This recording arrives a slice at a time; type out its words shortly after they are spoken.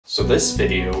So this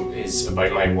video is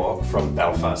about my walk from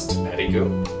Belfast to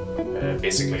Pettigo,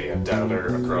 basically a Dander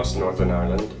across Northern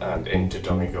Ireland and into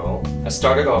Donegal. I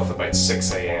started off about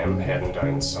 6 AM heading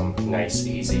down some nice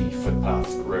easy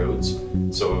footpath roads,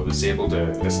 so I was able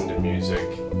to listen to music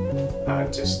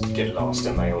and just get lost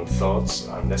in my own thoughts,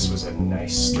 and this was a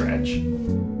nice stretch.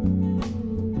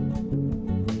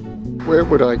 Where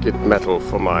would I get metal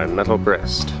for my metal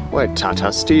breast? Why,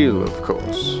 Tata Steel, of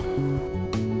course.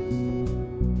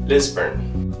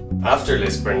 Lisburn. After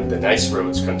Lisburn, the nice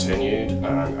roads continued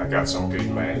and I got some good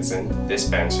miles in. This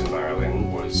bench in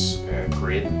Marilyn was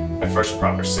great. My first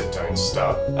proper sit-down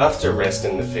stop. After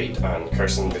resting the feet and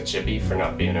cursing the chippy for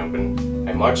not being open,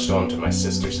 I marched on to my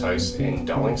sister's house in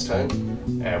Donegal,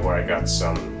 where I got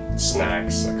some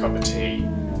snacks, a cup of tea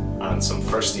and some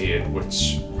first aid,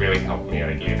 which really helped me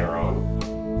out later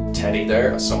on. Teddy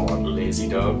there, a somewhat lazy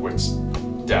dog, which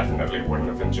definitely wouldn't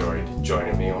have enjoyed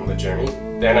joining me on the journey.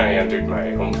 Then I entered my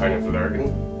hometown of Lurgan,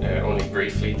 only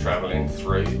briefly travelling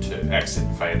through to exit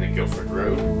via the Guildford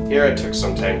Road. Here I took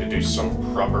some time to do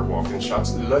some proper walking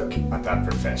shots. Look at that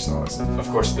professionalism. Of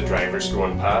course the drivers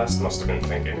going past must have been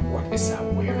thinking, what is that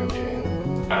weirdo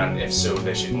doing? And if so,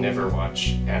 they should never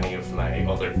watch any of my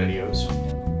other videos.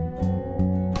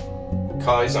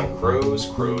 Cows and crows,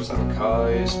 crows and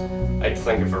cows. I'd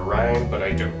think of a rhyme, but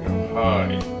I don't know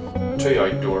how. 2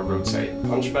 outdoor roadside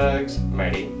punch bags,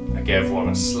 mighty. I gave one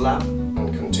a slap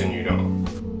and continued on.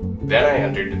 Then I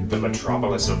entered the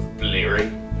metropolis of Bleary.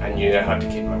 I knew I had to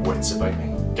keep my wits about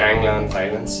me. Gangland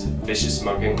violence, vicious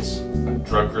muggings, and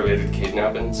drug-related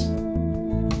kidnappings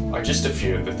are just a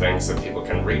few of the things that people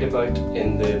can read about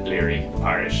in the Bleary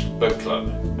Parish Book Club,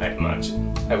 I'd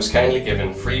imagine. I was kindly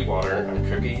given free water and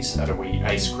cookies at a wee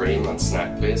ice cream and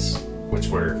snack place, which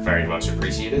were very much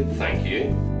appreciated, thank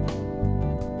you.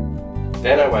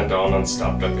 Then I went on and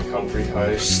stopped at the country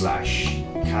house slash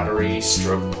cattery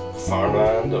stroke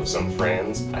farmland of some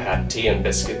friends. I had tea and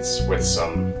biscuits with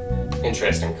some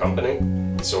interesting company,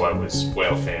 so I was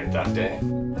well fed that day.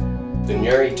 The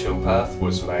Newry towpath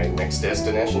was my next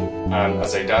destination, and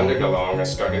as I dandered along I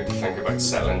started to think about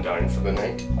settling down for the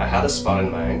night. I had a spot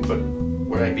in mind, but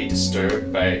would I be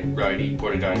disturbed by rowdy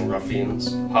Portadown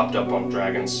ruffians, hopped up on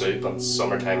dragon soup and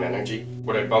summertime energy?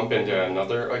 Would I bump into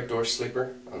another outdoor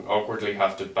sleeper and awkwardly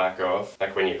have to back off,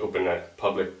 like when you open a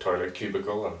public toilet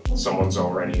cubicle and someone's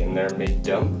already in there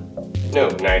mid-dump? No,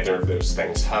 neither of those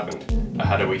things happened. I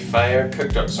had a wee fire,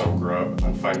 cooked up some grub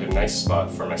and found a nice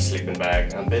spot for my sleeping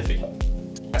bag and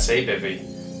bivvy. I say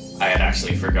bivvy, I had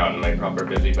actually forgotten my proper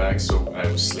bivvy bag, so I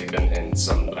was sleeping in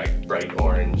some like bright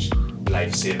orange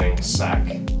life-saving sack.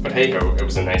 But hey ho, it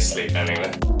was a nice sleep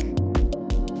anyway.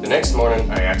 The next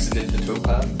morning I exited the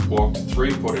towpath, walked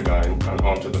through Portadown and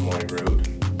onto the Moy Road.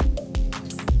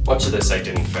 Much of this I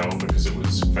didn't film because it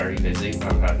was very busy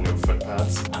and had no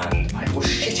footpaths, and I was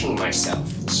shitting myself,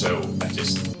 so I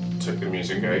just took the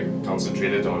music out,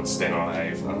 concentrated on staying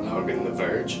alive and hugging the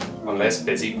verge. On less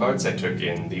busy parts I took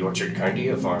in the Orchard County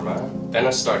of Armagh. Then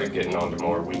I started getting onto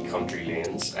more wee country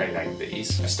lanes. I like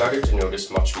these. I started to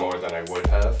notice much more than I would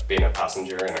have being a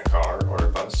passenger in a car or a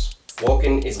bus.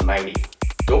 Walking is mighty.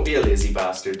 Don't be a lazy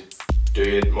bastard. Do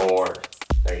it more.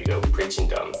 There you go, preaching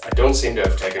done. I don't seem to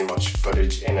have taken much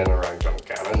footage in and around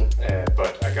Dungannon,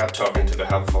 but I got talking to the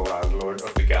helpful landlord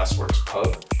of the Gasworks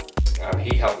pub, and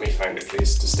he helped me find a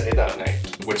place to stay that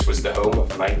night, which was the home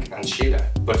of Mike and Sheila.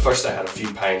 But first I had a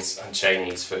few pints and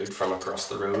Chinese food from across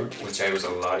the road, which I was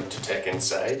allowed to take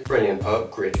inside. Brilliant pub,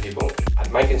 great people.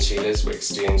 At Mike and Sheila's we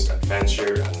exchanged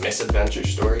adventure and misadventure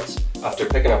stories. After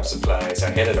picking up supplies I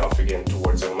headed off again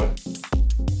towards Omagh.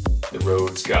 The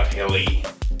roads got hilly.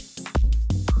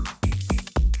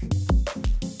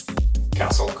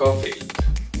 Castle Caulfield.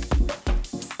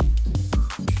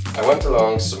 I went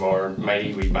along some more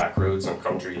mighty wee back roads and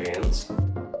country lanes.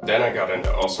 Then I got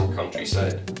into awesome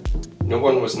countryside. No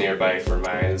one was nearby for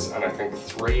miles, and I think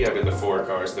 3 out of the 4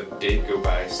 cars that did go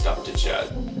by stopped to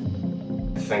chat.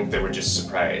 I think they were just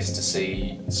surprised to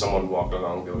see someone walk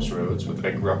along those roads with a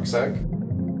big rucksack.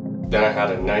 Then I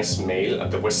had a nice meal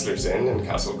at the Whistler's Inn in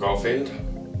Castle Caulfield.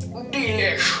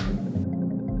 Delish!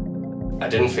 I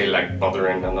didn't feel like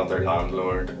bothering another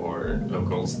landlord or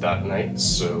locals that night,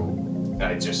 so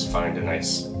I just found a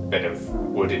nice bit of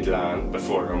wooded land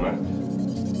before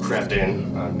Omagh, crept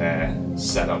in and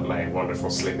set up my wonderful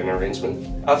sleeping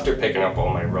arrangement. After picking up all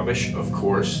my rubbish, of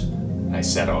course, I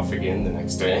set off again the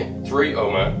next day, through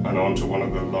Omagh and onto one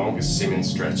of the longest seeming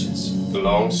stretches, the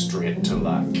long straight to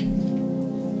Lack.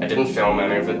 I didn't film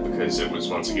any of it because it was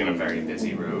once again a very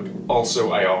busy road.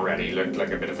 Also, I already looked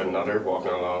like a bit of a nutter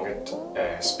walking along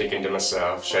it, speaking to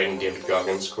myself, shouting David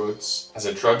Goggins quotes. As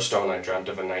I trudged on, I dreamt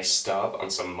of a nice stop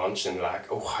and some munch in Lack.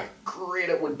 Oh, how great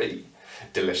it would be!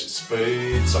 Delicious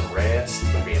food, some rest,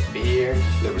 maybe a beer.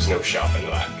 There was no shop in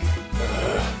Lack.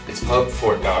 Its pub,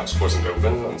 Fort Knox, wasn't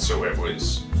open, and so it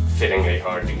was fittingly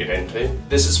hard to get into.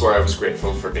 This is where I was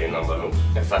grateful for being alone.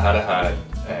 If I had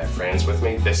had friends with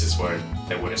me, this is where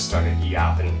they would have started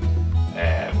yapping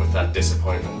with that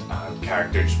disappointment, and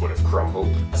characters would have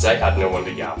crumbled. As I had no one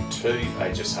to yap to,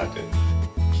 I just had to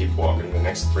keep walking the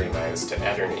next 3 miles to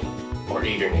Etterney, or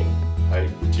Ederney. How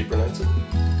do you pronounce it?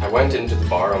 I went into the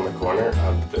bar on the corner,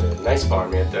 and the nice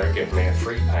barmaid there gave me a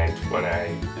free pint when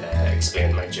I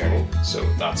explained my journey, so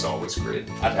that's always great.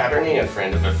 At Etterney, a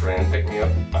friend of a friend picked me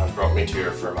up and brought me to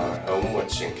her Fermanagh home,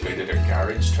 which included a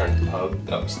garage turned pub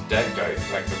that was decked out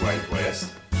like the Wild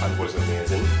West and was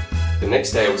amazing. The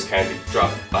next day I was kindly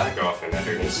dropped back off in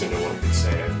Etterney so no one could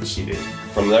say I cheated.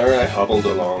 From there I hobbled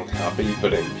along, happy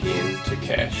but in pain, to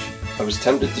Kesh. I was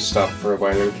tempted to stop for a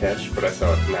while in Kesh, but I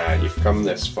thought, nah, you've come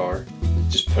this far,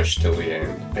 just push till the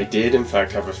end. I did in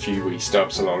fact have a few wee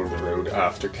stops along the road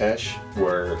after Kesh,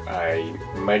 where I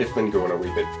might have been going a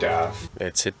wee bit daft.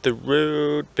 Let's hit the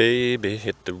road, baby,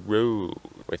 hit the road,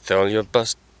 with all your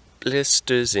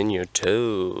blisters in your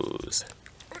toes.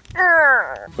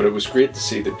 But it was great to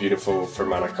see the beautiful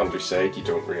Fermanagh countryside you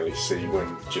don't really see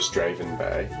when just driving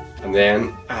by. And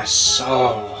then I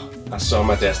saw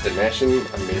my destination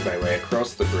and made my way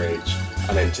across the bridge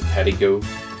and into Pettigo,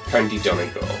 County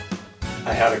Donegal.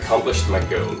 I had accomplished my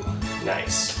goal.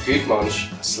 Nice. Good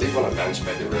munch, a sleep on a bench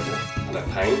by the river, and a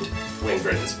pint when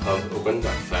Britain's pub opened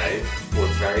at 5 were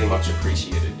very much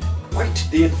appreciated. Quite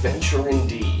the adventure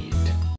indeed.